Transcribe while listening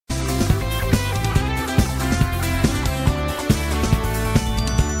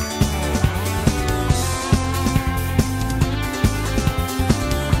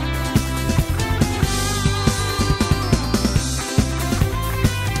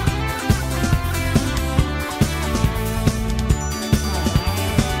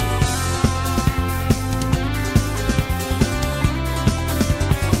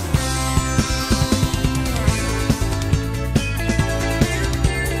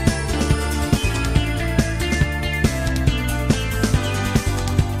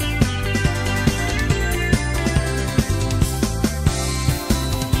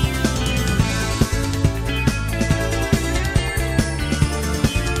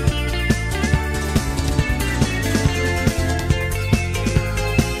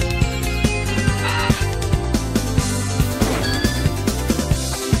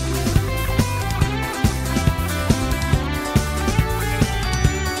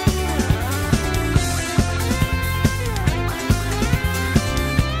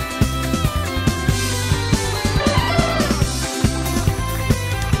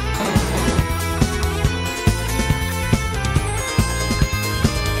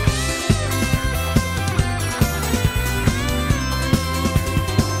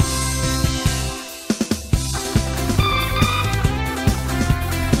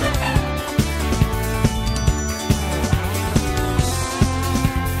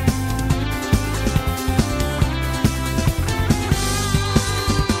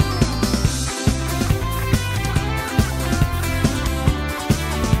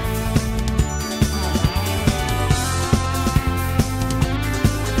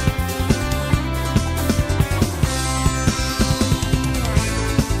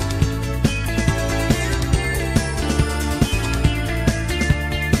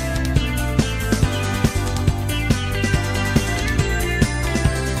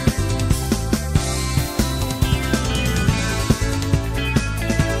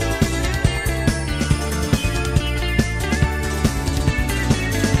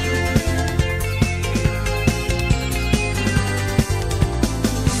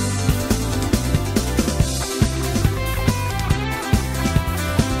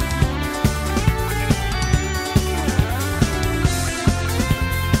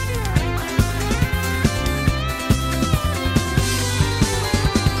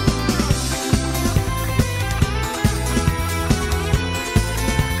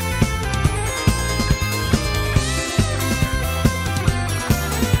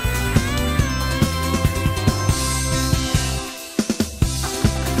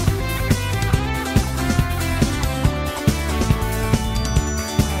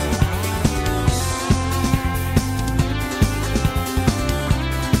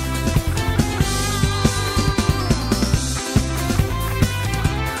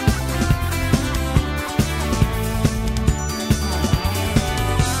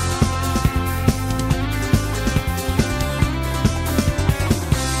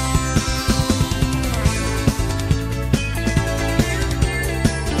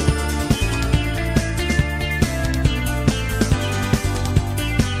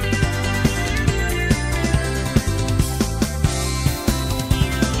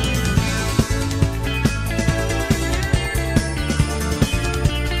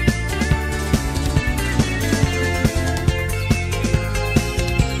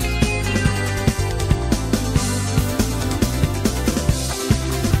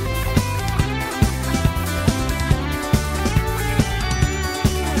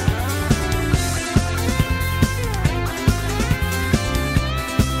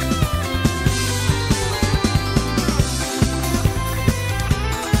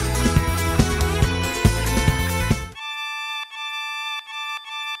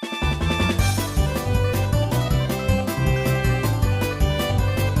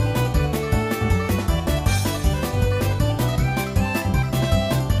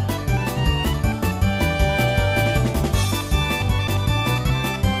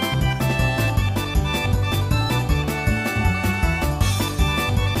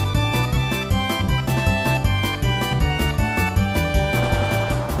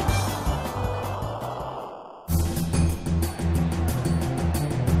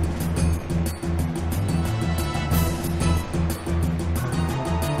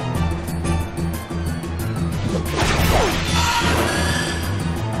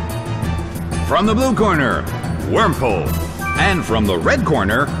from the blue corner, Wurmple. And from the red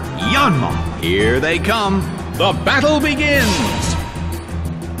corner, Yanma. Here they come. The battle begins!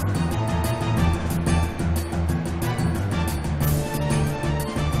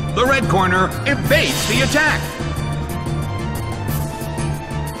 The red corner evades the attack.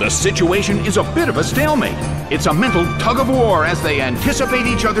 The situation is a bit of a stalemate. It's a mental tug-of-war as they anticipate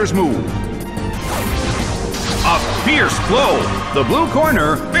each other's move. A fierce blow. The blue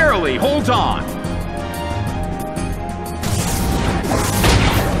corner barely holds on.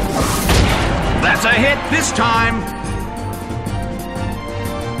 That's a hit this time.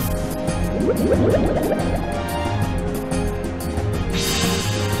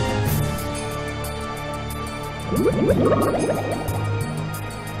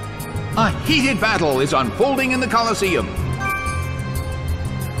 A heated battle is unfolding in the Colosseum.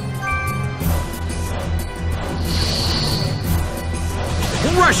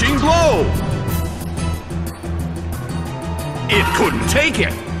 Rushing blow! It couldn't take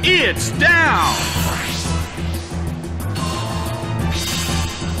it. It's down!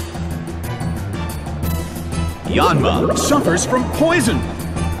 Yanma suffers from poison.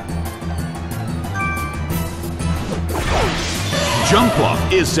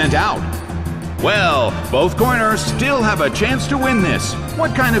 Jumpluff is sent out. Well, both corners still have a chance to win this.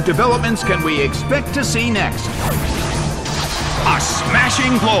 What kind of developments can we expect to see next? A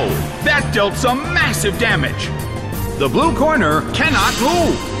smashing blow! That dealt some massive damage. The blue corner cannot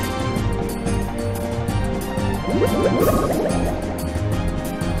move.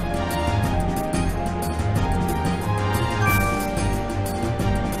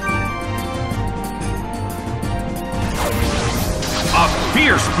 A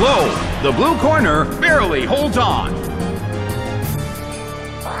fierce blow. The blue corner barely holds on.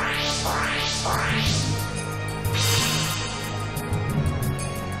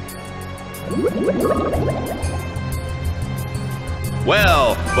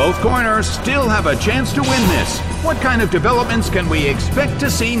 Well, both corners still have a chance to win this. What kind of developments can we expect to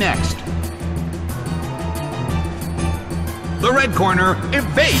see next? The red corner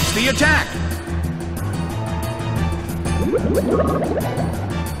evades the attack.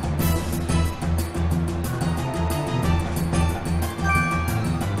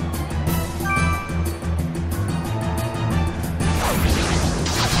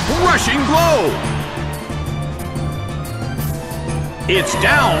 Rushing blow! It's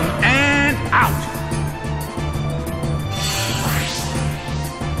down and out.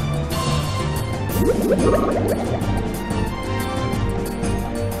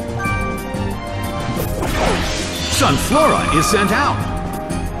 Sunflora is sent out.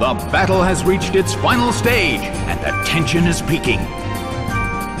 The battle has reached its final stage, and the tension is peaking.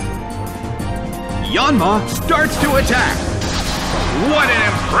 Yanma starts to attack. What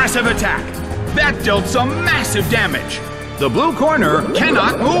an impressive attack! That dealt some massive damage. The blue corner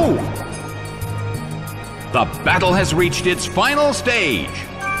cannot move. The battle has reached its final stage.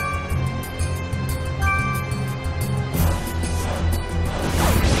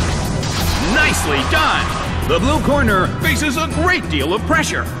 Nicely done! The blue corner faces a great deal of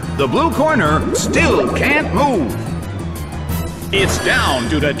pressure. The blue corner still can't move. It's down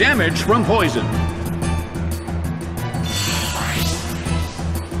due to damage from poison.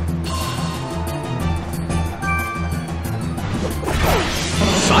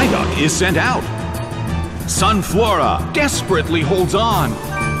 Psyduck is sent out. Sunflora desperately holds on.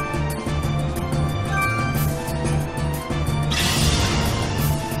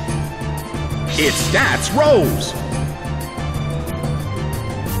 Its stats rose.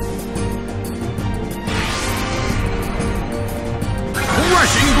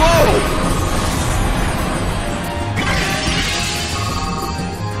 Rushing blow!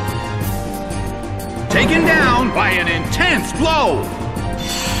 Taken down by an intense blow.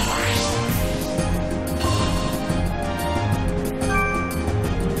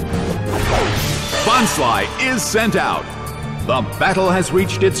 Bonsly is sent out. The battle has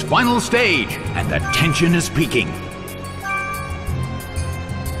reached its final stage, and the tension is peaking.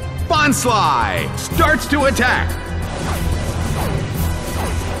 Bonsly starts to attack.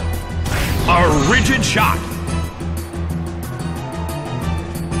 A rigid shot.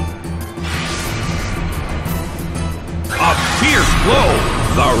 A fierce blow.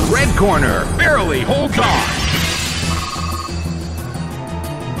 The red corner barely holds on.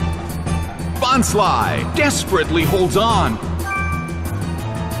 Bonsly desperately holds on.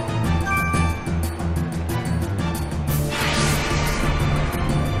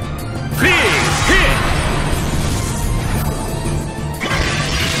 Big hit!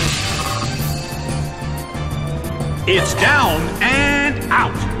 It's down and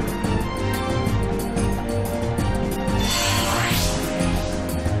out.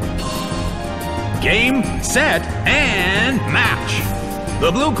 Game, set, and match!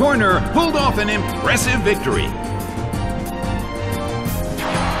 The blue corner pulled off an impressive victory.